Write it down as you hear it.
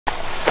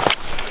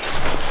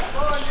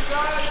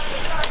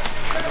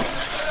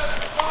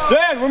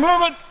Dan, we're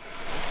moving.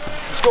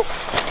 Let's go.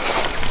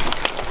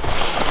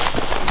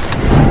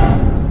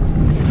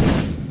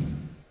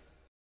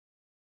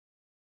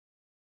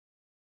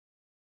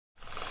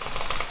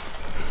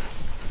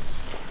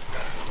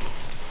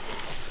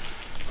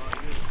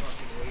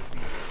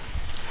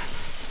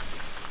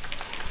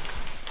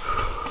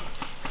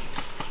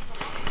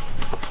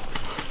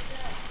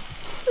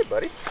 Hey,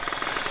 buddy.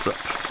 What's up?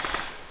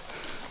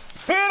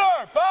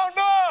 Peter, bound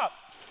up!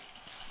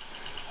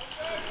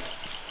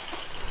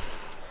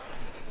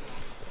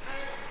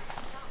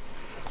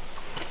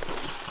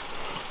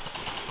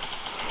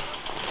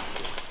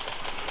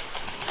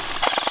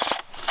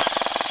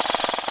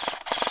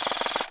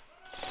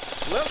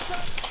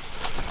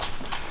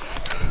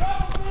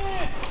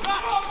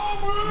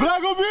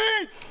 Blago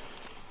beat!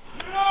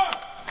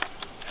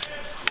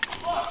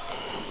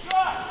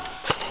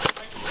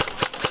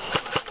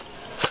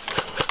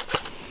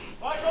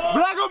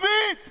 Blago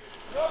beat!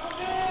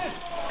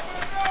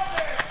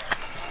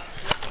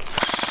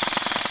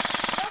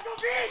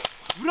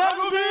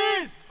 Blago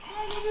beat!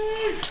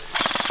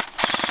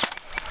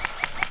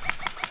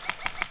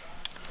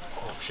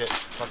 Oh shit,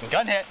 fucking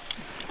gun hit.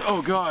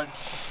 Oh god.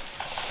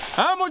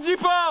 Ammo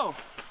depot!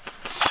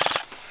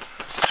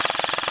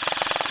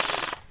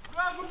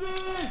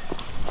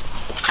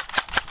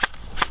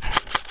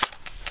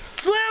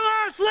 Sliver!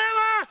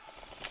 Sliver!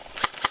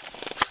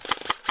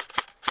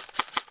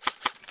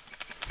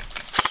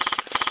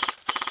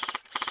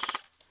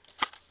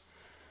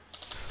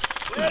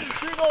 Yeah, you're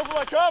shooting over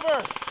my cover!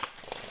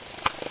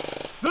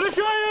 Did I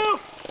show you?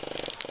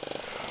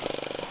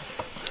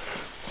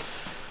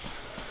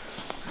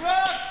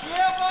 Run,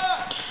 Sliver!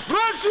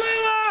 Run,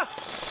 Sliver!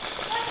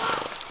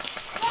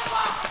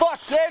 Fuck,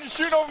 Dan is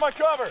shooting over my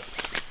cover!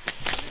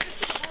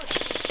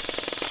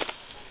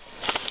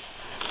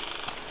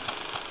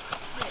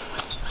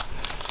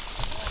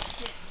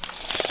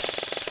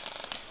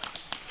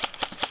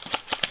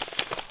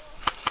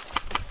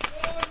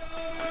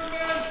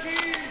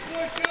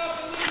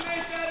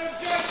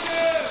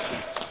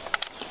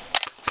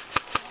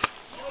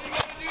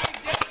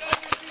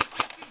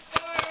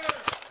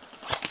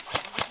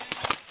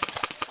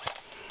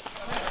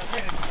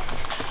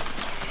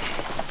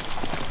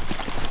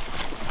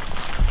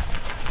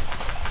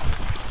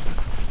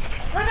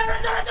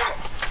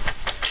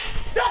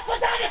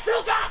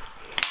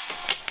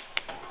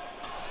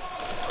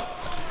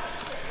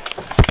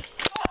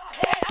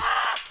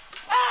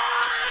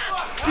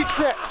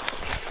 Shit!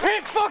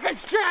 Hit fucking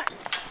shit!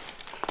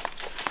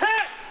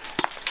 Hit!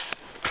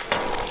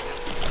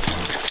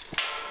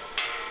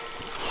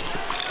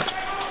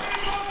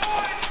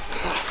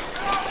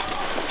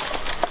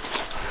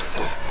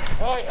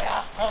 Oh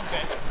yeah,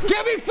 okay.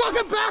 Get me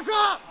fucking back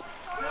up!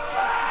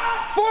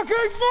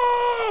 Fucking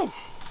move!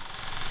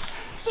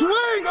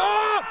 Swing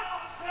up!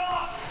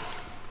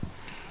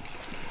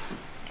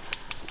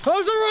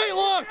 How's the right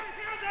look?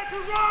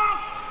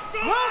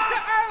 Look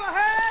to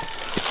Arrowhead!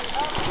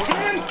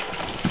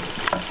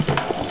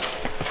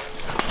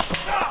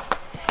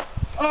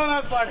 Oh,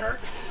 that slide hurt.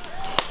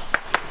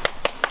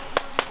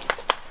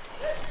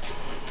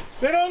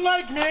 They don't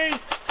like me.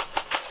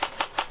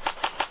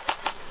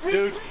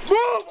 Dude.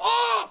 Move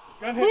up!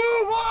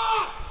 Move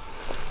up!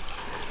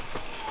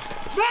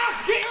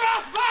 Max, get your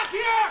ass back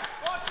here!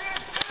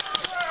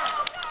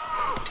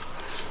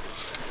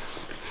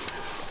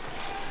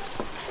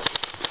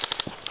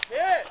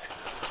 Hit!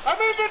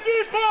 I'm in the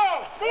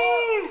depot!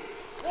 Move!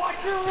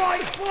 Watch your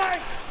right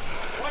flank!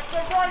 Watch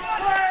the right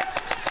flank!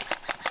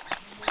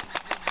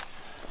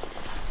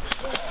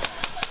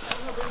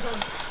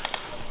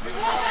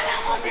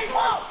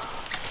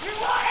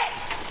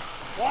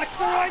 Watch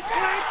the right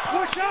flank!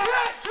 Push up!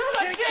 Get to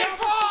the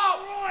depot!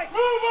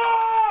 Move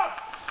up!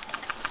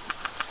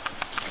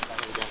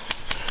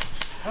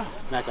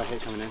 Matt got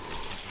hit coming in.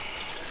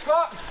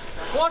 Scott,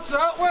 watch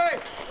that way!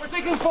 We're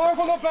taking far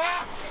from the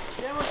back!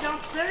 Yeah, we're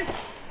down safe.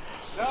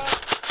 No.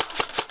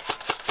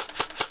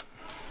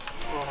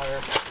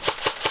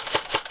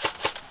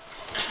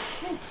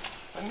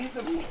 I need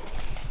the meat.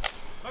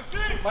 My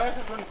ass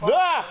is running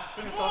far.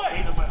 Finish off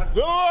 8 of my 100.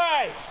 Go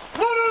away!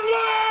 Run it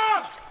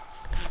left!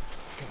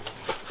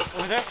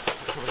 Over there?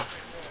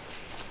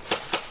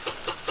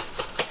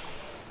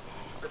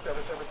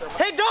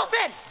 Hey,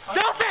 Dolphin!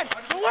 Dolphin!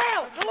 The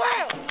whale! The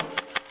whale!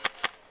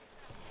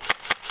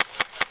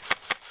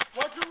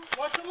 Watch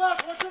your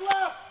left! Watch your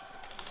left!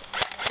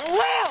 The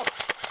whale!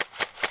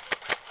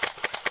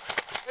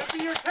 It'd be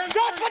your 10.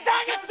 Dos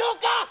patadas,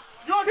 suka!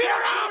 Your Peter,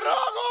 turn! out!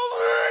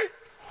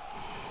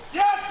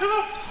 Yeah, to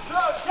the...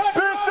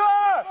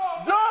 Peter!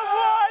 Don't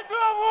worry!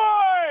 Don't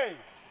worry!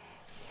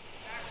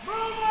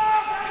 Move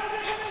up!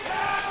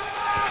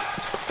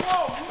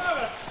 Whoa, move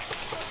it!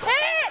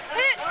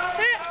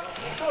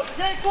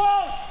 Gate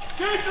closed!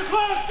 Gates are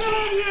closed! Get in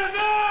here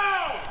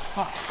now!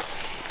 Fuck.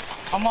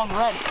 I'm on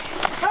red.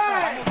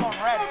 Hey! I'm on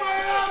red.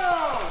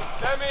 Semi-auto!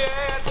 Send me a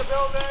hand to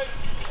building!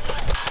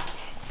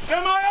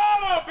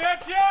 Semi-auto,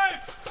 bitches!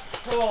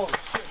 Oh,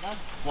 shit, man.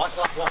 Watch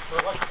left,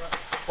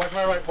 watch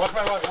my right, watch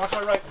my right, watch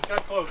my right. It's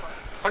got close.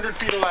 100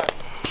 feet or less.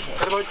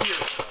 Right about here.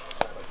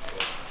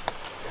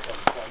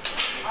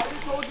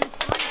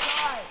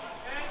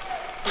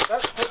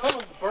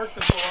 Someone's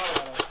bursting full out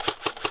of it.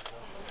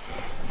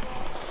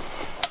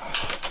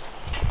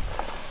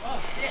 Oh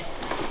shit.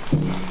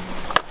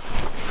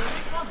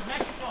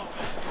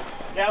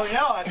 Yeah, we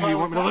know. Hey, you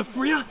want me to lift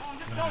for you?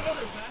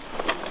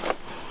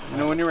 You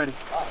know when you're ready.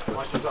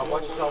 Watch yourself,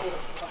 watch yourself.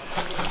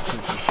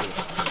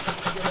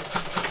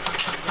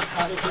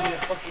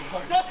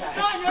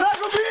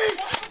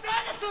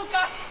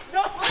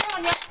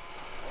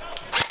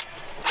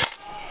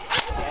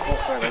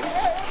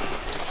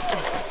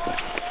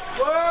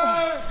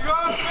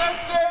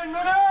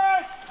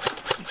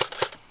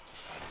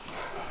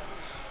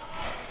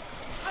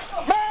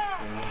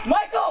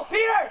 Michael,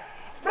 Peter,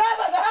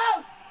 Sprava, the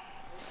house.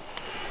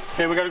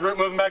 Okay, we got a group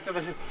moving back to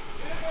the... Group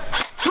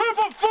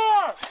of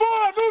 4!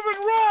 4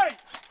 moving right!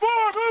 4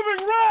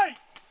 moving right!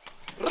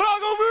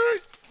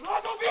 Ragovic!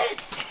 Ragovic!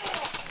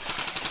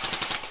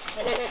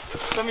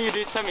 Send me, you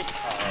dude, send me.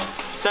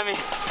 Send me.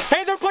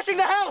 Hey, they're pushing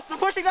the house! They're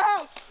pushing the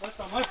house! Let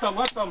them, let them,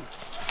 let them.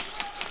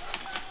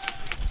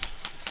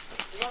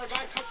 There's other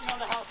guys pushing on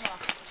the house now.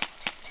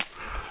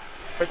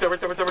 Right there, right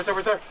there, right there, right there,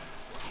 right there.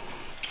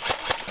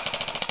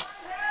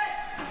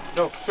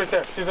 No, it's right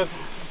there. See this?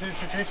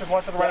 She's just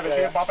watching the right of it.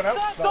 See it popping out?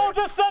 Don't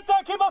just sit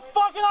there. Keep a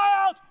fucking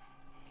eye out.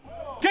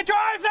 Get your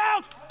eyes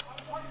out.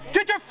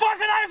 Get your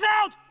fucking eyes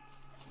out.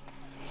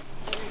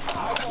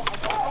 Captain,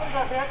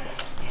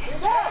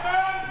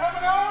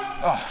 coming out.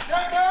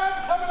 Captain,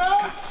 coming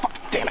out. Fuck,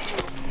 damn it.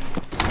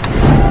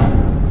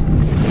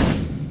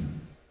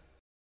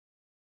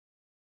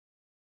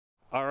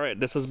 All right,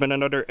 this has been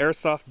another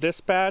Airsoft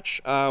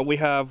Dispatch. We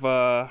have,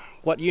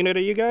 what unit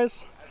are you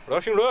guys?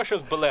 Rushing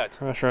Russian bullet.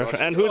 Rushing.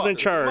 And who's in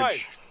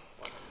charge?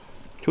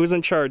 Who's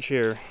in charge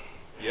here?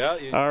 Yeah.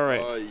 All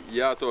right.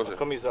 Я тоже.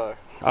 Commissar.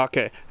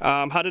 Okay.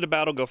 How did the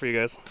battle go for you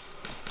guys?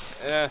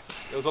 It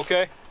was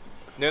okay.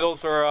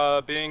 Needles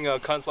are being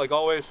cunts like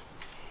always.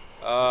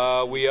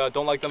 We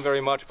don't like them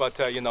very much, but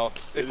you know,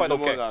 they fight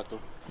okay.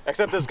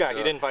 Except this guy,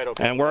 he didn't fight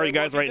okay. And where are you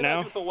guys right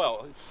now? Do so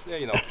well. It's,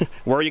 you know.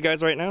 Where are you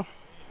guys right now?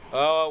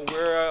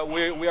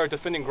 We are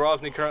defending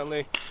Grozny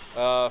currently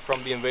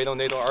from the invading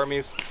NATO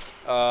armies.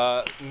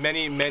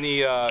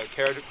 Many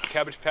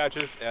cabbage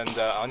patches and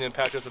onion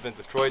patches have been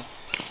destroyed.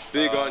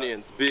 Big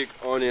onions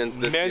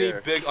this many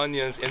year. Big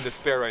onions in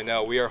despair right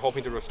now. We are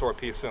hoping to restore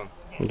peace soon.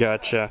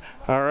 Gotcha.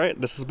 All right,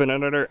 this has been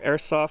another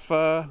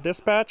Airsoft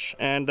Dispatch,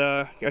 and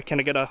can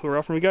I get a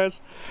hoorah from you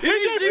guys?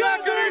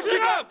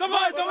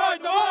 Давай!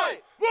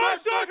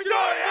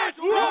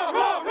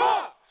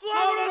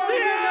 Слава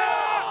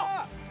России!